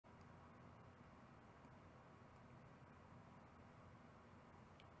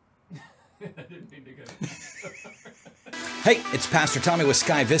Hey, it's Pastor Tommy with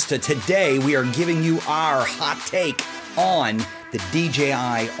Sky Vista. Today we are giving you our hot take on the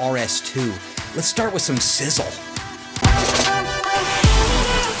DJI RS2. Let's start with some sizzle.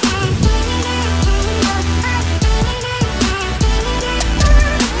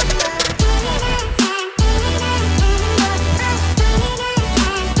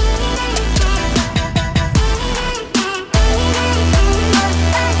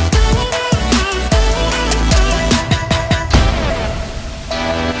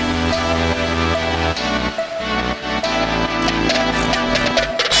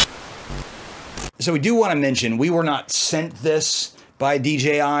 So we do want to mention, we were not sent this by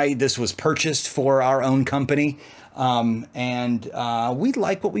DJI. This was purchased for our own company, and we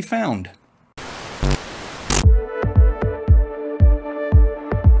like what we found.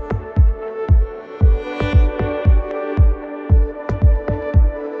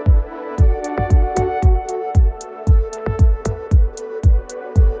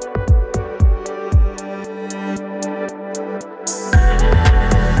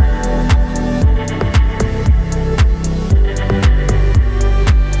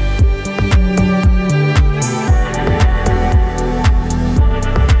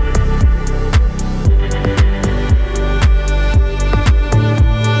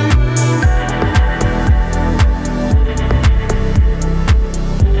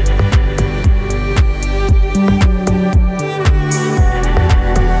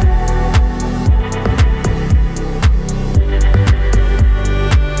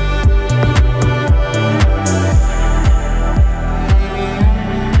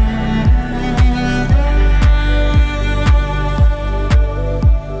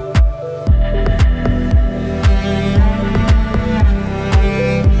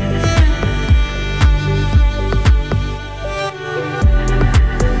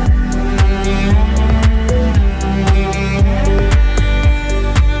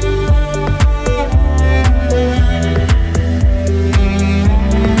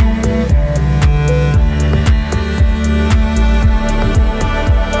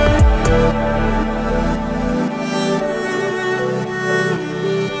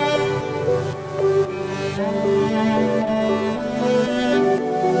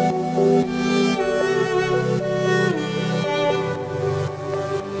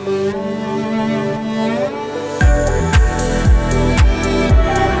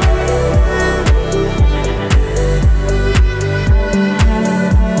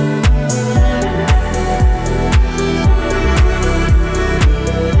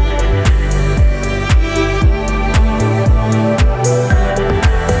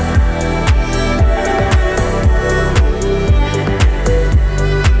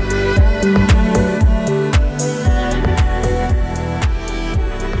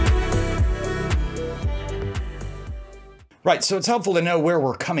 Right, so it's helpful to know where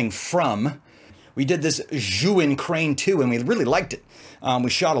we're coming from. We did this Zhuin Crane 2 and we really liked it. We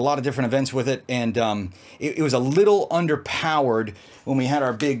shot a lot of different events with it, and it was a little underpowered when we had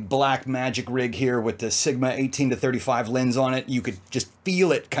our big BlackMagic rig here with the Sigma 18-35 lens on it. You could just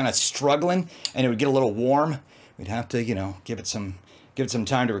feel it kind of struggling, and it would get a little warm. We'd have to, you know, give it some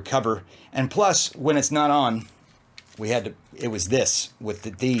time to recover. And plus, when it's not on, it was this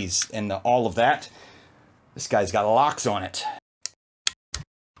with these and all of that. This guy's got locks on it.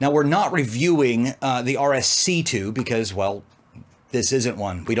 Now, we're not reviewing the RSC2 because, well, this isn't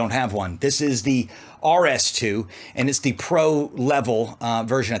one. We don't have one. This is the RS2, and it's the Pro level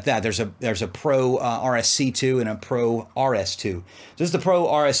version at that. There's a Pro RSC2 and a Pro RS2. This is the Pro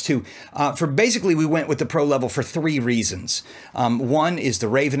RS2. For basically, we went with the Pro level for three reasons. One is the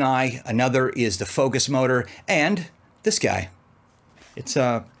RAVENEYE, another is the focus motor, and this guy. It's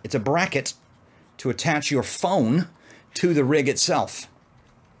a bracket to attach your phone to the rig itself.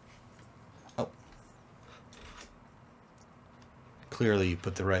 Oh. Clearly you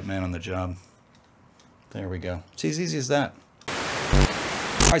put the right man on the job. There we go. It's as easy as that.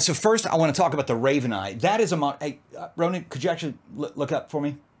 All right, so first I want to talk about the RAVENEYE. That is a hey, Ronan, could you actually look up for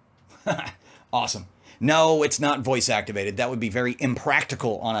me? Awesome. No, it's not voice activated. That would be very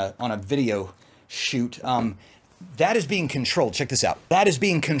impractical on a video shoot. That is being controlled. Check this out. That is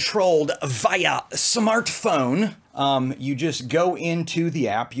being controlled via smartphone. You just go into the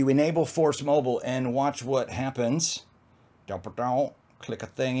app, you enable Force Mobile, and watch what happens. Click a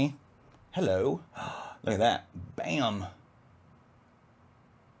thingy. Hello. Look at that. Bam.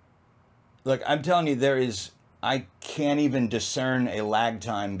 Look, I'm telling you, I can't even discern a lag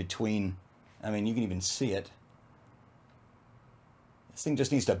time between, I mean, you can even see it. This thing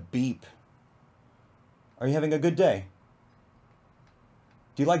just needs to beep. Are you having a good day?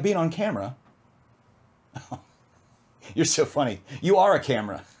 Do you like being on camera? You're so funny. You are a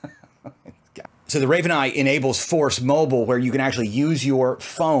camera. So the RAVENEYE enables Force Mobile, where you can actually use your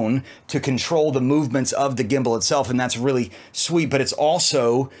phone to control the movements of the gimbal itself, and that's really sweet. But it's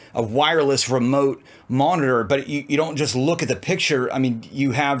also a wireless remote monitor, but you don't just look at the picture. I mean,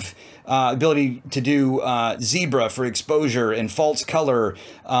 you have ability to do zebra for exposure and false color,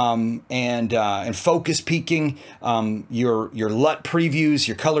 and focus peaking, your LUT previews,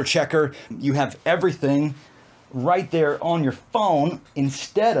 your color checker. You have everything right there on your phone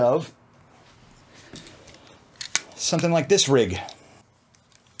instead of something like this rig.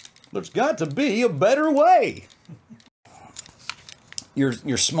 There's got to be a better way.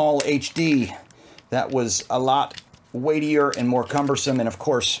 Your small HD, that was a lot weightier and more cumbersome, and of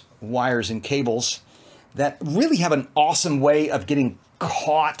course wires and cables that really have an awesome way of getting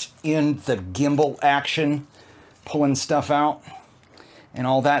caught in the gimbal action, pulling stuff out and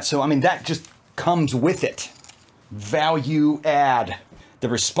all that. So I mean, that just comes with it. Value add. The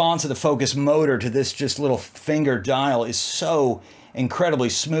response of the focus motor to this just little finger dial is so incredibly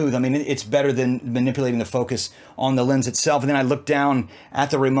smooth. I mean, it's better than manipulating the focus on the lens itself. And then I look down at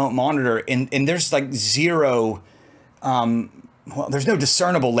the remote monitor, and there's like zero, well, there's no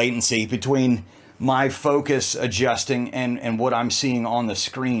discernible latency between my focus adjusting and what I'm seeing on the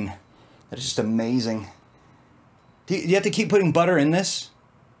screen. That is just amazing. Do you have to keep putting butter in this?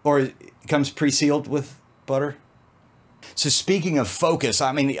 Or it comes pre-sealed with butter? So speaking of focus,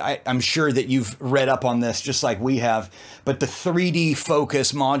 I mean, I'm sure that you've read up on this just like we have, but the 3D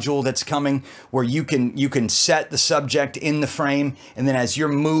focus module that's coming, where you can set the subject in the frame, and then as you're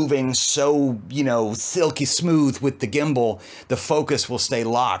moving so, you know, silky smooth with the gimbal, the focus will stay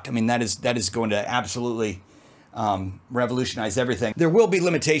locked. I mean, that is going to absolutely revolutionize everything. There will be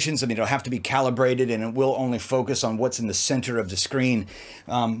limitations. I mean, it'll have to be calibrated, and it will only focus on what's in the center of the screen.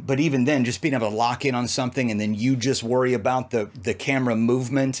 But even then, just being able to lock in on something, and then you just worry about the camera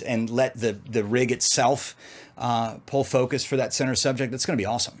movement and let the rig itself pull focus for that center subject, that's going to be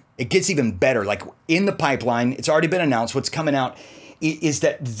awesome. It gets even better. Like in the pipeline, it's already been announced, what's coming out is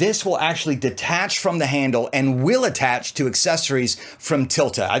that this will actually detach from the handle and will attach to accessories from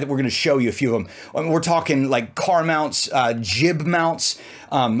Tilta. I think we're going to show you a few of them. I mean, we're talking like car mounts, jib mounts.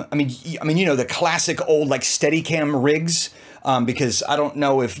 I mean, you know, the classic old like Steadicam rigs. Because I don't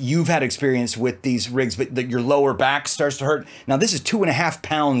know if you've had experience with these rigs, but your lower back starts to hurt. Now this is 2.5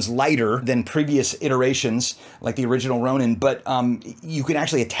 pounds lighter than previous iterations, like the original Ronin, but you can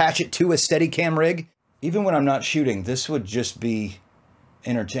actually attach it to a Steadicam rig. Even when I'm not shooting, this would just be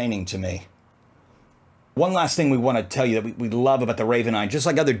entertaining to me. One last thing we want to tell you that we love about the RAVENEYE, just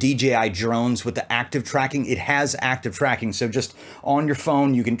like other DJI drones with the active tracking, it has active tracking. So just on your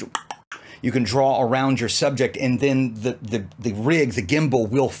phone, you can draw around your subject, and then the rig, the gimbal,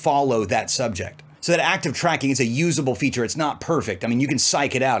 will follow that subject. So that active tracking is a usable feature. It's not perfect. I mean, you can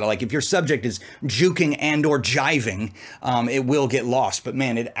psych it out. Like if your subject is juking and or jiving, it will get lost. But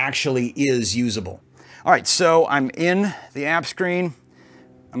man, it actually is usable. All right, so I'm in the app screen.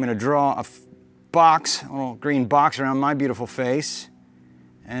 I'm gonna draw a box, a little green box around my beautiful face.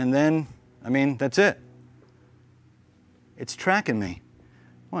 And then, I mean, that's it. It's tracking me.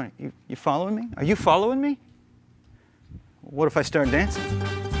 What, you following me? Are you following me? What if I start dancing?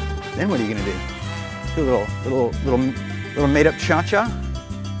 Then what are you gonna do? Do a little made up cha-cha?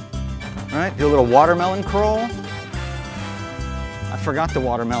 Right, do a little watermelon crawl. I forgot the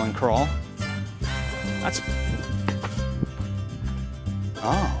watermelon crawl. That's,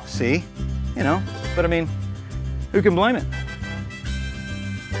 oh, see, you know, but I mean, who can blame it?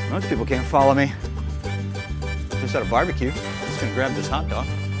 Most people can't follow me. Just at a barbecue, just gonna grab this hot dog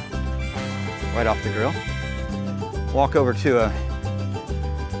right off the grill, walk over to a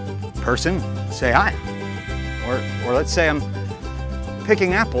person, say hi, or let's say I'm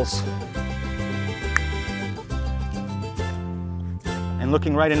picking apples and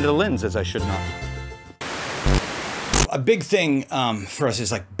looking right into the lens as I should not. A big thing for us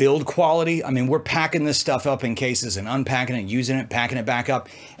is like build quality. I mean, we're packing this stuff up in cases and unpacking it, using it, packing it back up.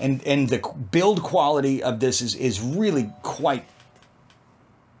 And the build quality of this is really quite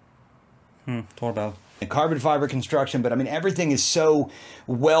the carbon fiber construction, but I mean, everything is so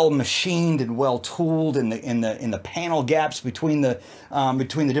well machined and well tooled, and in the panel gaps between the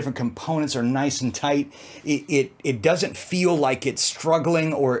different components are nice and tight. It doesn't feel like it's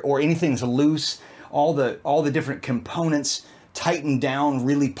struggling or anything's loose. All the different components tighten down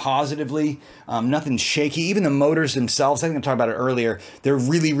really positively. Nothing's shaky. Even the motors themselves, I think I talked about it earlier, they're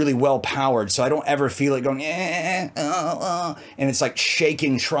really, really well powered. So I don't ever feel it going, and it's like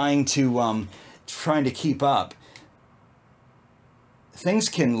shaking, trying to keep up. things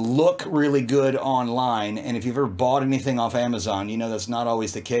can look really good online, and if you've ever bought anything off Amazon, you know that's not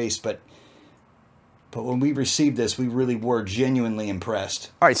always the case, but when we received this, we really were genuinely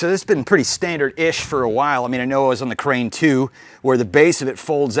impressed. All right, so this has been pretty standard-ish for a while. I mean, I know it was on the Crane 2, where the base of it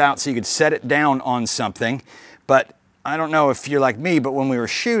folds out so you could set it down on something, but I don't know if you're like me, but when we were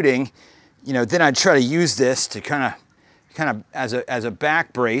shooting, you know, then I'd try to use this to kind of as a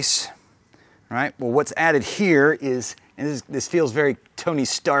back brace, right? Well, what's added here is, and this feels very Tony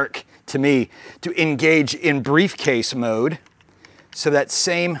Stark to me, to engage in briefcase mode. So that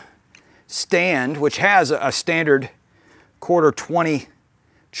same stand, which has a standard 1/4-20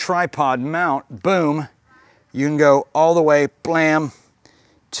 tripod mount, boom, you can go all the way, blam,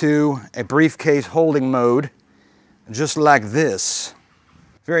 to a briefcase holding mode, just like this.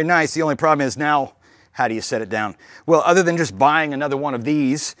 Very nice. The only problem is now, how do you set it down? Well, other than just buying another one of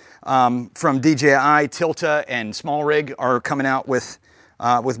these from DJI, Tilta, and Small Rig are coming out with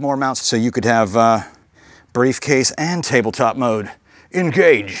more mounts, so you could have briefcase and tabletop mode.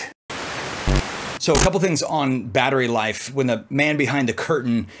 Engage. So a couple things on battery life. When the man behind the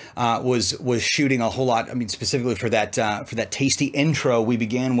curtain was shooting a whole lot, I mean specifically for that tasty intro we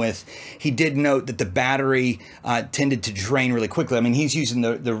began with, he did note that the battery tended to drain really quickly. I mean, he's using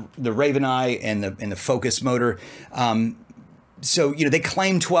the RAVENEYE and the Focus motor. So, you know, they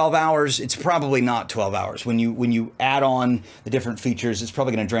claim 12 hours. It's probably not 12 hours. When you add on the different features, it's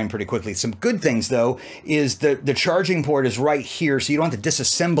probably going to drain pretty quickly. Some good things, though, is the charging port is right here, so you don't have to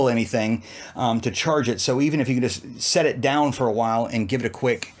disassemble anything to charge it. So even if you can just set it down for a while and give it a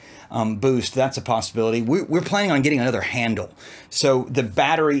quick boost, that's a possibility. We're planning on getting another handle. So the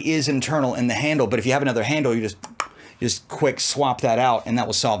battery is internal in the handle, but if you have another handle, you just quick swap that out, and that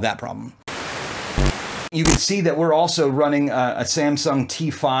will solve that problem. You can see that we're also running a Samsung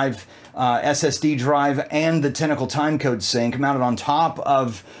T5 SSD drive and the Tentacle timecode sync mounted on top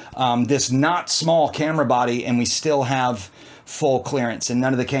of this not small camera body, and we still have full clearance, and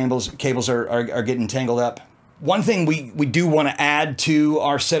none of the cables are getting tangled up. One thing we do want to add to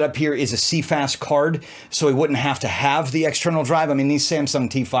our setup here is a CFast card, so we wouldn't have to have the external drive. I mean, these Samsung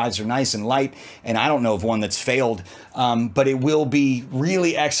T5s are nice and light, and I don't know of one that's failed, but it will be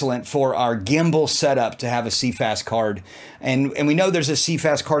really excellent for our gimbal setup to have a CFast card. And we know there's a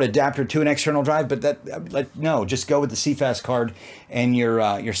CFast card adapter to an external drive, but no, just go with the CFast card, and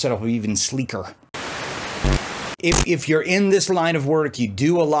your setup will be even sleeker. If you're in this line of work, you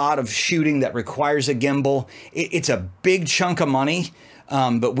do a lot of shooting that requires a gimbal, it's a big chunk of money,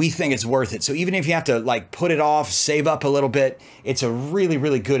 but we think it's worth it. So even if you have to like put it off, save up a little bit, it's a really,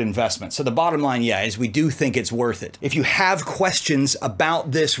 really good investment. So the bottom line, yeah, is we do think it's worth it. If you have questions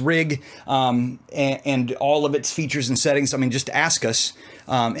about this rig and all of its features and settings, I mean, just ask us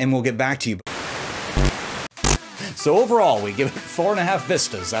and we'll get back to you. So overall, we give it 4.5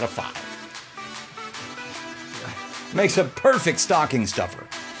 Vistas out of 5. Makes a perfect stocking stuffer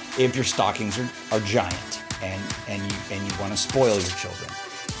if your stockings are giant and you want to spoil your children.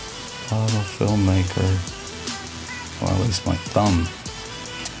 I'm a filmmaker. Well, at least my thumb.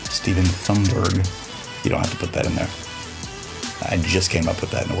 Steven Thunberg. You don't have to put that in there. I just came up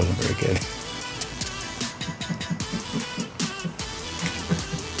with that and it wasn't very good.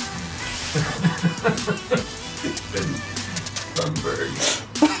 Thunberg.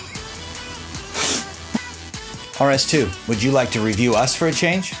 RS2, would you like to review us for a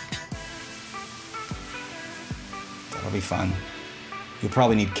change? That'll be fun. You'll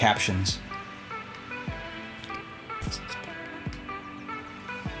probably need captions.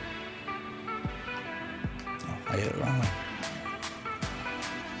 Oh, I did it the wrong way.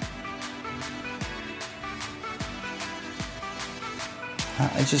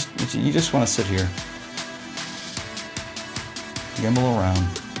 You just want to sit here. Gimbal around.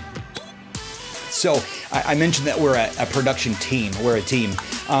 So I mentioned that we're a production team. We're a team.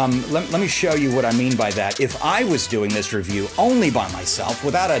 Let me show you what I mean by that. If I was doing this review only by myself,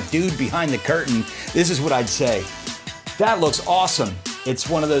 without a dude behind the curtain, this is what I'd say. That looks awesome. It's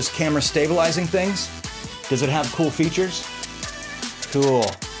one of those camera stabilizing things. Does it have cool features? Cool.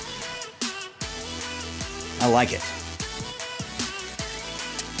 I like it.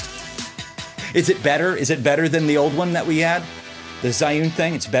 Is it better? Is it better than the old one that we had? The Zhiyun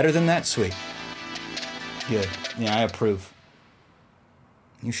thing? It's better than that? Sweet. Good. Yeah, I approve.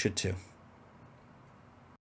 You should too.